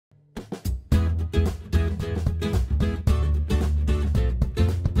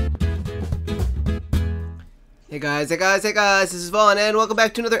Hey guys, this is Vaughn, and welcome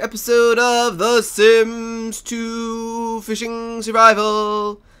back to another episode of The Sims 2 Fishing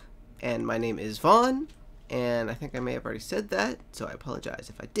Survival. And my name is Vaughn, and I think I may have already said that, so I apologize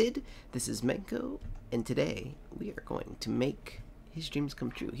if I did. This is Menko, and today we are going to make his dreams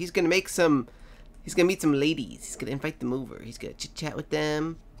come true. He's gonna meet some ladies. He's gonna invite them over. He's gonna chit-chat with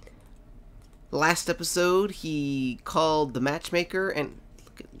them. Last episode, he called the matchmaker, and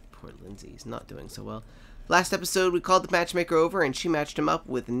look at poor Lindsay, he's not doing so well. Last episode, we called the matchmaker over, and she matched him up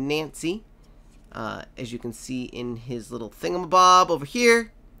with Nancy. As you can see in his little thingamabob over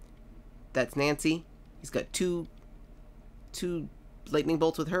here, that's Nancy. He's got two lightning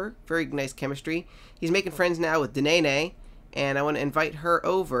bolts with her. Very nice chemistry. He's making friends now with Danae, and I want to invite her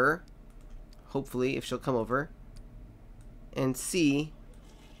over, hopefully, if she'll come over, and see.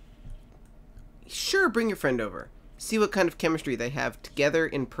 Sure, bring your friend over. See what kind of chemistry they have together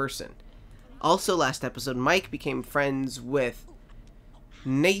in person. Also, last episode, Mike became friends with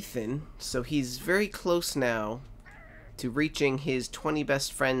Nathan, so he's very close now to reaching his 20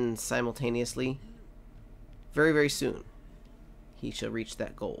 best friends simultaneously. Very, very soon, he shall reach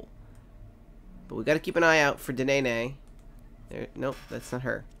that goal. But we got to keep an eye out for Danae. Nope, that's not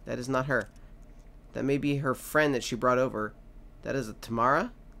her. That is not her. That may be her friend that she brought over. That is a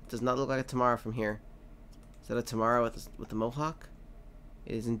Tamara. Does not look like a Tamara from here. Is that a Tamara with the mohawk?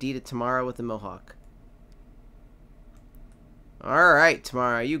 It is indeed a Tamara with a mohawk. Alright,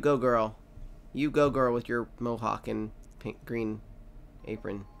 Tamara, you go, girl. You go, girl, with your mohawk and pink green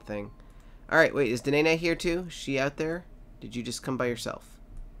apron thing. Alright, wait, is Danae here too? Is she out there? Did you just come by yourself?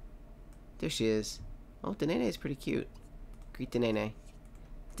 There she is. Oh, Danae is pretty cute. Greet Danae.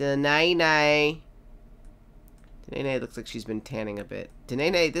 Danae. Danae looks like she's been tanning a bit.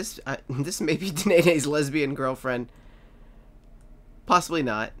 Danae, this may be Danae's lesbian girlfriend. Possibly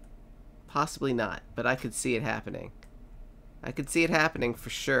not. Possibly not. But I could see it happening. I could see it happening for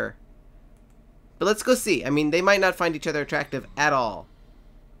sure. But let's go see. I mean, they might not find each other attractive at all.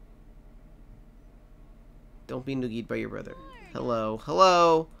 Don't be noogied by your brother. Hello.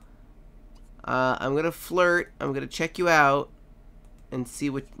 Hello. I'm going to flirt. I'm going to check you out. And see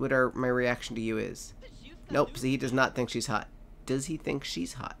what my reaction to you is. Nope. See, he does not think she's hot. Does he think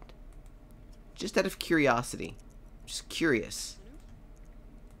she's hot? Just out of curiosity. Just curious.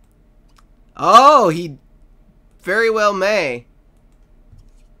 Oh, he very well may.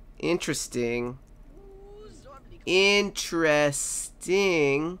 Interesting. Interesting.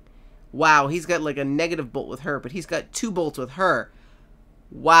 Wow, he's got like a negative bolt with her, but he's got 2 bolts with her.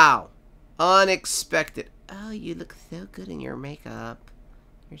 Wow. Unexpected. Oh, you look so good in your makeup.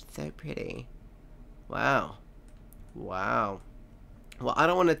 You're so pretty. Wow. Wow. Well, I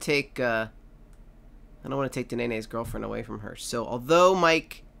don't want to take Danae's girlfriend away from her. So, although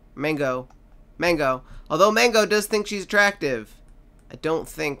Mango, although Mango does think she's attractive, I don't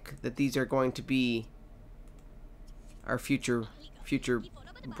think that these are going to be our future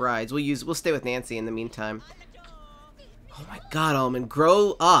brides. We'll stay with Nancy in the meantime. Oh my God, Almond,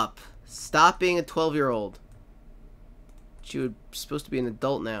 grow up! Stop being a 12-year-old. You're supposed to be an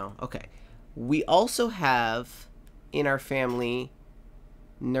adult now. Okay. We also have in our family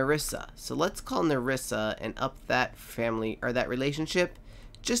Narissa. So let's call Narissa and up that family or that relationship.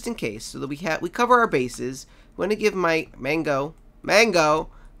 Just in case, so that we cover our bases. We want to give Mango,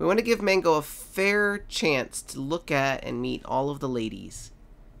 we want to give Mango a fair chance to look at and meet all of the ladies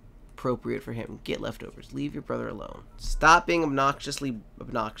appropriate for him. Get leftovers. Leave your brother alone. Stop being obnoxiously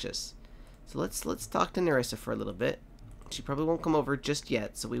obnoxious. So let's talk to Narissa for a little bit. She probably won't come over just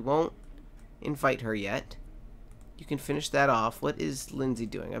yet, so we won't invite her yet. You can finish that off. What is Lindsay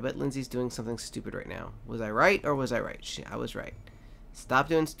doing? I bet Lindsay's doing something stupid right now. Was I right or was I right? I was right. Stop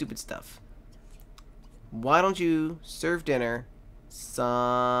doing stupid stuff. Why don't you serve dinner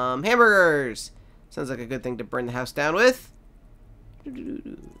some hamburgers? Sounds like a good thing to burn the house down with.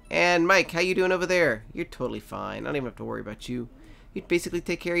 And Mike, how you doing over there? You're totally fine. I don't even have to worry about you. You basically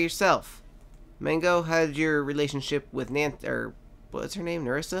take care of yourself. Mango, how's your relationship with Nancy, or what's her name?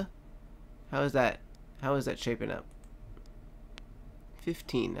 Narissa? How is that? How is that shaping up?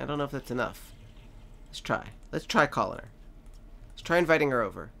 15. I don't know if that's enough. Let's try. Let's try calling her. Let's try inviting her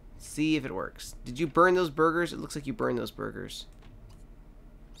over. See if it works. Did you burn those burgers? It looks like you burned those burgers.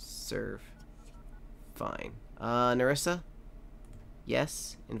 Serve. Fine. Narissa?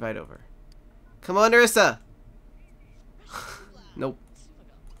 Yes. Invite over. Come on, Narissa! Nope.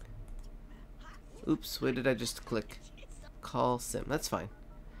 Oops, what did I just click? Call Sim. That's fine.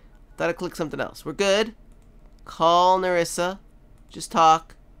 Thought I clicked something else. We're good. Call Narissa. Just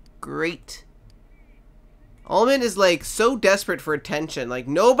talk. Great. Almond is like so desperate for attention. Like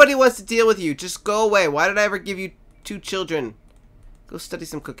nobody wants to deal with you. Just go away. Why did I ever give you 2 children? Go study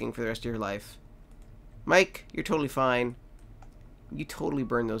some cooking for the rest of your life. Mike, you're totally fine. You totally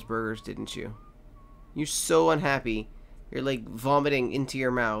burned those burgers, didn't you? You're so unhappy. You're like vomiting into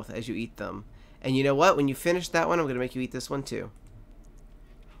your mouth as you eat them. And you know what? When you finish that one, I'm going to make you eat this one too.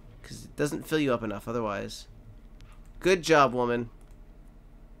 Because it doesn't fill you up enough otherwise. Good job, woman.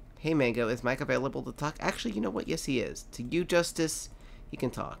 Hey, Mango, is Mike available to talk? Actually, you know what? Yes, he is. To you, Justice, he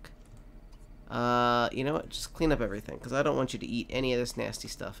can talk. You know what? Just clean up everything, because I don't want you to eat any of this nasty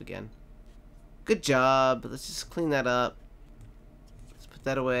stuff again. Good job. Let's just clean that up. Let's put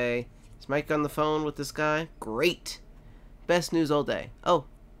that away. Is Mike on the phone with this guy? Great. Best news all day. Oh.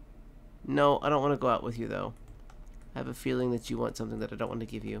 No, I don't want to go out with you, though. I have a feeling that you want something that I don't want to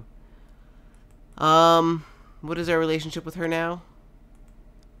give you. What is our relationship with her now?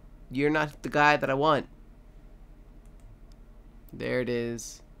 You're not the guy that I want. There it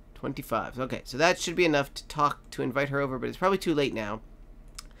is. 25. Okay, so that should be enough to invite her over, but it's probably too late now.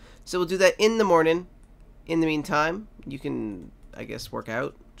 So we'll do that in the morning. In the meantime, you can, I guess, work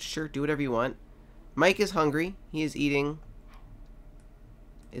out. Sure, do whatever you want. Mike is hungry. He is eating.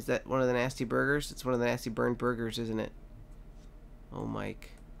 Is that one of the nasty burgers? It's one of the nasty burned burgers, isn't it? Oh,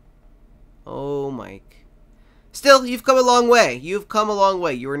 Mike. Oh, Mike. Still, you've come a long way. You've come a long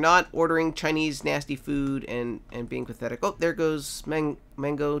way. You are not ordering Chinese nasty food and being pathetic. Oh, there goes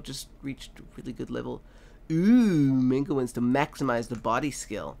Mango. Just reached a really good level. Ooh, Mango wants to maximize the body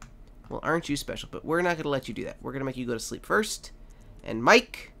skill. Well, aren't you special? But we're not going to let you do that. We're going to make you go to sleep first. And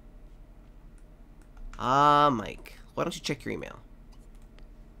Mike. Mike. Why don't you check your email?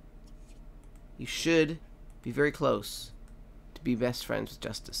 You should be very close to be best friends with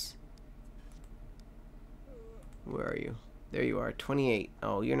Justice. Where are you? There you are, 28.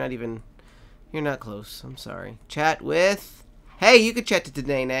 Oh, you're not close. I'm sorry. Chat with... Hey, you could chat to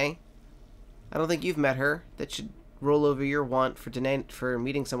Danae. I don't think you've met her. That should roll over your want for Danae for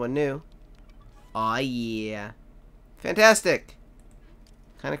meeting someone new. Aw, yeah. Fantastic.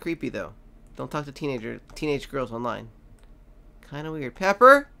 Kind of creepy, though. Don't talk to teenage girls online. Kind of weird.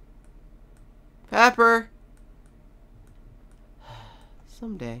 Pepper? Pepper?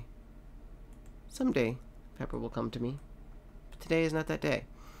 Someday. Someday. Pepper will come to me. But today is not that day.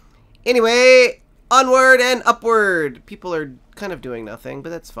 Anyway, onward and upward. People are kind of doing nothing,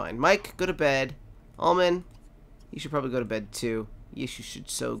 but that's fine. Mike, go to bed. Almond, you should probably go to bed too. Yes, you should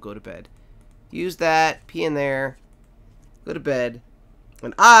so go to bed. Use that. Pee in there. Go to bed.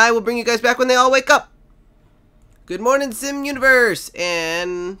 And I will bring you guys back when they all wake up. Good morning, Sim Universe.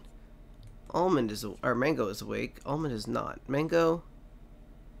 And Mango is awake. Almond is not. Mango...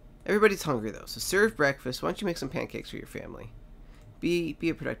 Everybody's hungry, though, so serve breakfast. Why don't you make some pancakes for your family? Be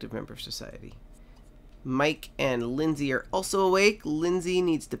a productive member of society. Mike and Lindsay are also awake. Lindsay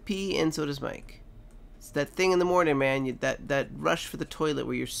needs to pee, and so does Mike. It's that thing in the morning, man. That rush for the toilet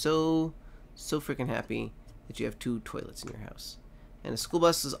where you're so freaking happy that you have 2 toilets in your house. And a school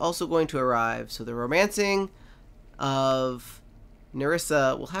bus is also going to arrive, so the romancing of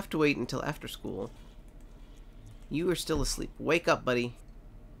Nerissa will have to wait until after school. You are still asleep. Wake up, buddy.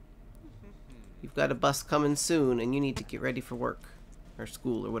 You've got a bus coming soon, and you need to get ready for work. Or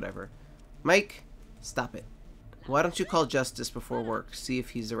school, or whatever. Mike, stop it. Why don't you call Justice before work? See if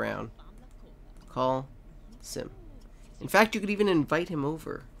he's around. Call Sim. In fact, you could even invite him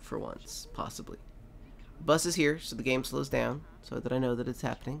over for once, possibly. The bus is here, so the game slows down, so that I know that it's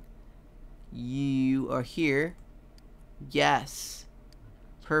happening. You are here. Yes.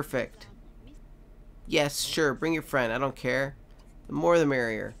 Perfect. Yes, sure, bring your friend. I don't care. The more the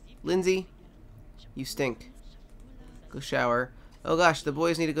merrier. Lindsay, you stink. Go shower. Oh gosh, the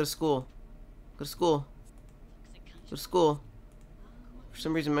boys need to go to school. Go to school. Go to school. For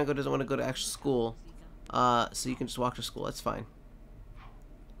some reason, Mango doesn't want to go to actual school. So you can just walk to school. That's fine.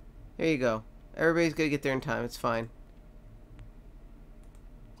 There you go. Everybody's got to get there in time. It's fine.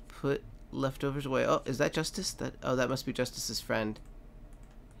 Put leftovers away. Oh, is that Justice? That must be Justice's friend.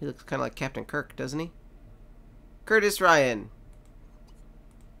 He looks kind of like Captain Kirk, doesn't he? Curtis Ryan.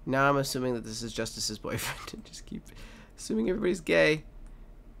 Now I'm assuming that this is Justice's boyfriend. Just keep assuming everybody's gay.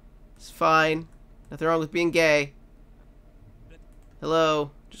 It's fine. Nothing wrong with being gay.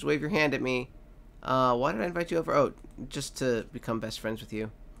 Hello. Just wave your hand at me. Why did I invite you over? Oh, just to become best friends with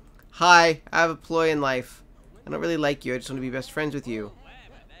you. Hi, I have a ploy in life. I don't really like you. I just want to be best friends with you.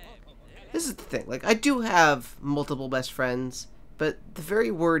 This is the thing. Like, I do have multiple best friends, but the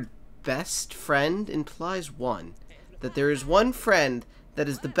very word best friend implies one. That there is one friend that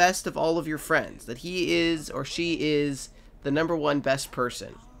is the best of all of your friends. That he is or she is the #1 best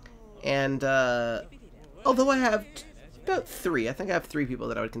person. And Although I have about 3. I think I have 3 people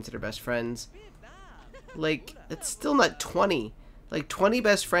that I would consider best friends. Like, it's still not 20. Like, 20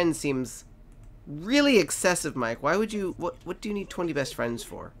 best friends seems really excessive, Mike. Why would you... What do you need 20 best friends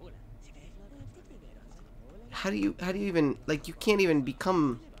for? How do you even... Like, you can't even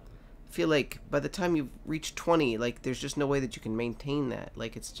become... I feel like by the time you've reached 20, like, there's just no way that you can maintain that.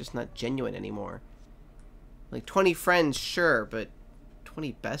 Like, it's just not genuine anymore. Like, 20 friends, sure, but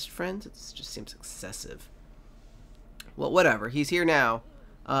 20 best friends? It just seems excessive. Well, whatever. He's here now.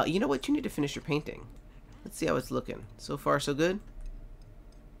 You know what? You need to finish your painting. Let's see how it's looking. So far, so good?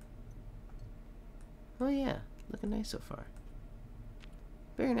 Oh, yeah. Looking nice so far.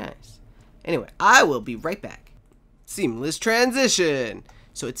 Very nice. Anyway, I will be right back. Seamless transition!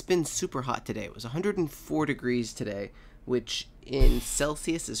 So it's been super hot today. It was 104 degrees today, which in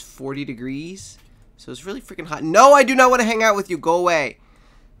Celsius is 40 degrees. So it's really freaking hot. No, I do not want to hang out with you. Go away.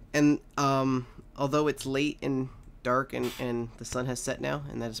 And although it's late and dark and the sun has set now,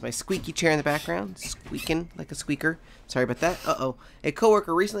 and that is my squeaky chair in the background, squeaking like a squeaker. Sorry about that. Uh-oh. A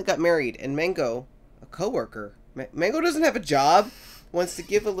coworker recently got married, and Mango, a coworker, Mango doesn't have a job, wants to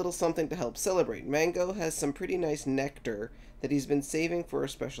give a little something to help celebrate. Mango has some pretty nice nectar that he's been saving for a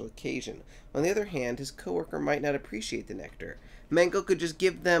special occasion. On the other hand, his coworker might not appreciate the nectar. Mango could just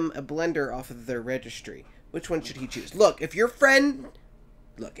give them a blender off of their registry. Which one should he choose? Look, if your friend...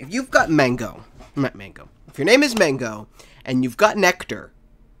 Look, if you've got Mango... Not Mango. If your name is Mango, and you've got nectar,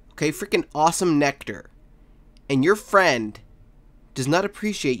 okay, freaking awesome nectar, and your friend does not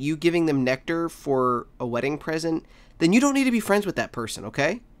appreciate you giving them nectar for a wedding present, then you don't need to be friends with that person,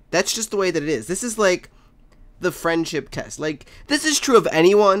 okay? That's just the way that it is. This is like the friendship test. Like, this is true of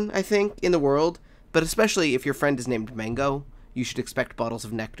anyone, I think, in the world, but especially if your friend is named Mango, you should expect bottles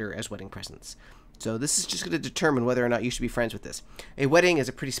of nectar as wedding presents. So this is just going to determine whether or not you should be friends with this. A wedding is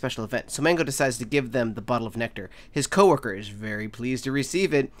a pretty special event, so Mango decides to give them the bottle of nectar. His coworker is very pleased to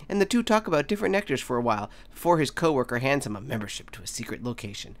receive it, and the two talk about different nectars for a while before his coworker hands him a membership to a secret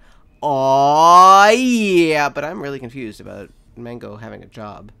location. Aww, yeah, but I'm really confused about Mango having a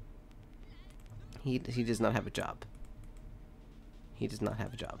job. He does not have a job. He does not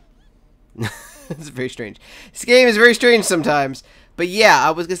have a job. It's very strange. This game is very strange sometimes. But yeah,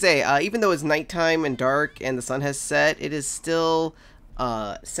 I was going to say, even though it's nighttime and dark and the sun has set, it is still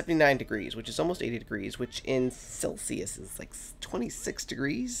 79 degrees, which is almost 80 degrees, which in Celsius is like 26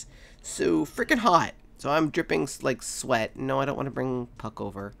 degrees. So freaking hot. So I'm dripping like sweat. No, I don't want to bring Puck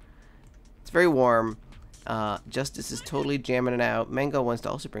over. It's very warm. Justice is totally jamming it out. Mango wants to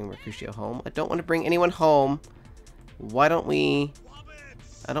also bring Mercutio home. I don't want to bring anyone home. Why don't we...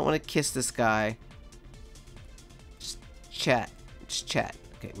 I don't want to kiss this guy. Just chat. Just chat.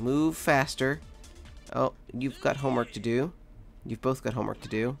 Okay, move faster. Oh, you've got homework to do. You've both got homework to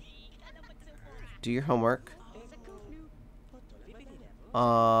do. Do your homework.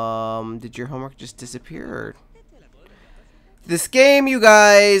 Did your homework just disappear? Or... This game, you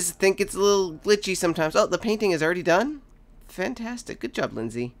guys, think it's a little glitchy sometimes. Oh, the painting is already done? Fantastic. Good job,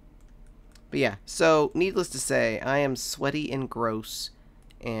 Lindsay. But yeah, so needless to say, I am sweaty and gross.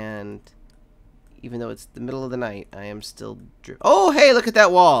 And even though it's the middle of the night, I am still Oh, hey, look at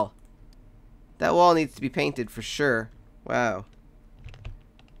that wall. That wall needs to be painted for sure. Wow.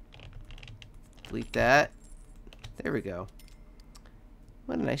 Delete that. There we go.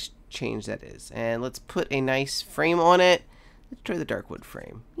 What a nice change that is. And let's put a nice frame on it. Let's try the dark wood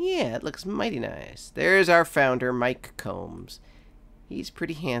frame. Yeah, it looks mighty nice. There's our founder, Mike Combs. He's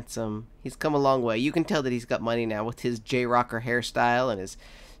pretty handsome. He's come a long way. You can tell that he's got money now with his J-rocker hairstyle and his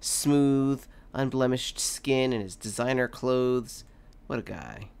smooth, unblemished skin and his designer clothes. What a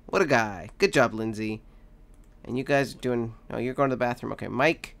guy. What a guy. Good job, Lindsay. And you guys are doing... Oh, you're going to the bathroom. Okay,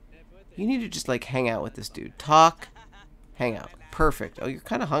 Mike, you need to just, like, hang out with this dude. Talk. Hang out. Perfect. Oh, you're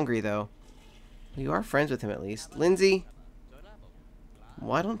kind of hungry, though. Well, you are friends with him, at least. Lindsay,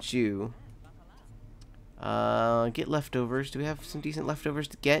 why don't you... get leftovers. Do we have some decent leftovers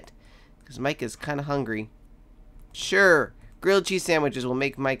to get? Because Mike is kind of hungry. Sure. Grilled cheese sandwiches will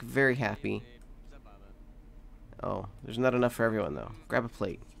make Mike very happy. Oh, there's not enough for everyone, though. Grab a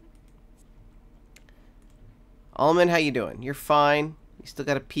plate. Almond, how you doing? You're fine. You still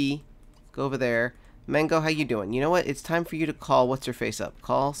gotta pee. Go over there. Mango, how you doing? You know what? It's time for you to call What's-Her-Face up.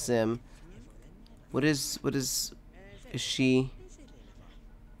 Call Sim. Is she...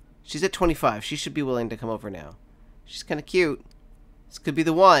 She's at 25. She should be willing to come over now. She's kind of cute. This could be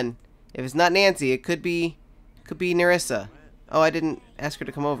the one. If it's not Nancy, it could be Narissa. Oh, I didn't ask her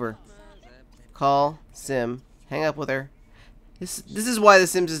to come over. Call Sim. Hang up with her. This is why The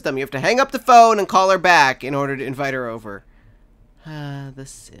Sims is dumb. You have to hang up the phone and call her back in order to invite her over. The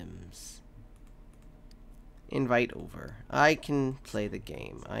Sims. Invite over. I can play the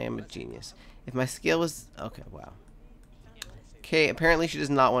game. I am a genius. If my skill was... Okay, wow. Okay, apparently she does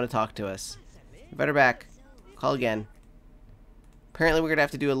not want to talk to us. Invite her back. Call again. Apparently we're going to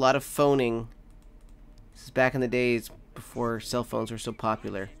have to do a lot of phoning. This is back in the days before cell phones were so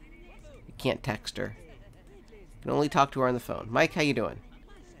popular. You can't text her. You can only talk to her on the phone. Mike, how you doing?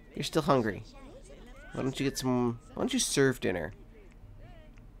 You're still hungry. Why don't you get some... Why don't you serve dinner?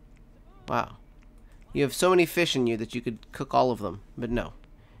 Wow. You have so many fish in you that you could cook all of them. But no.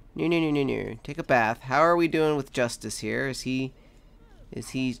 No, no, no, no, no. Take a bath. How are we doing with Justice here? Is he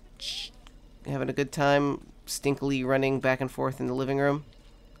having a good time stinkily running back and forth in the living room?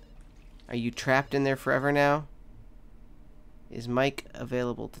 Are you trapped in there forever now? Is Mike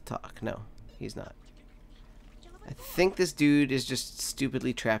available to talk? No, he's not. I think this dude is just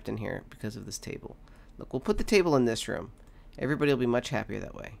stupidly trapped in here because of this table. Look, we'll put the table in this room. Everybody will be much happier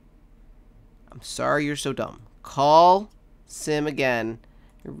that way. I'm sorry you're so dumb. Call Sim again.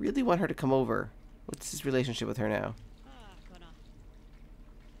 I really want her to come over. What's his relationship with her now?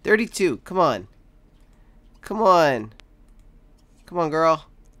 32. Come on. Come on. Come on, girl.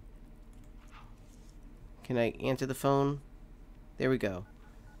 Can I answer the phone? There we go.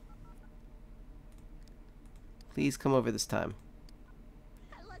 Please come over this time.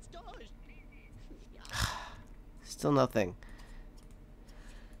 Still nothing.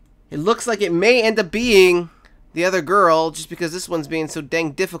 It looks like it may end up being the other girl, just because this one's being so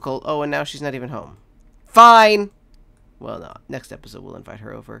dang difficult. Oh, and now she's not even home. Fine! Well, no. Next episode, we'll invite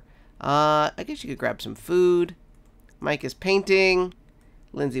her over. I guess you could grab some food. Mike is painting.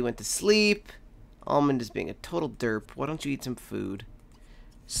 Lindsay went to sleep. Almond is being a total derp. Why don't you eat some food?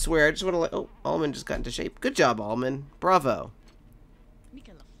 Swear, I just want to like... Oh, Almond just got into shape. Good job, Almond. Bravo.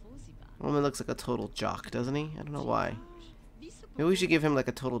 Almond looks like a total jock, doesn't he? I don't know why. Maybe we should give him like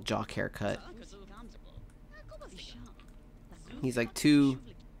a total jock haircut. He's like too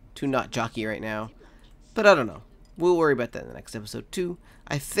not jockey right now. But I don't know. We'll worry about that in the next episode too.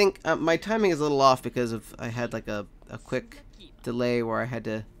 I think my timing is a little off because of I had like a quick delay where I had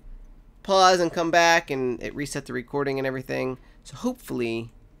to pause and come back and it reset the recording and everything. So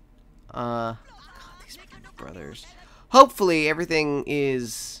hopefully, God, these brothers. Hopefully everything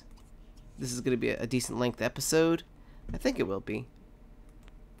is. This is going to be a decent length episode. I think it will be.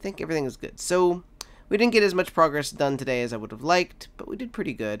 I think everything is good. So we didn't get as much progress done today as I would have liked, but we did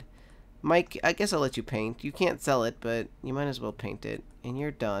pretty good. Mike, I guess I'll let you paint. You can't sell it, but you might as well paint it. And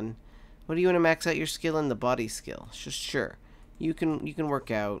you're done. What do you want to max out your skill in? The body skill. Sure. You can work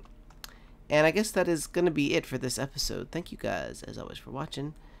out. And I guess that is going to be it for this episode. Thank you guys, as always, for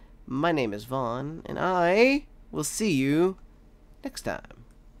watching. My name is Vaughn, and I will see you next time.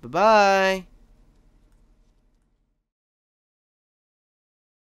 Bye-bye.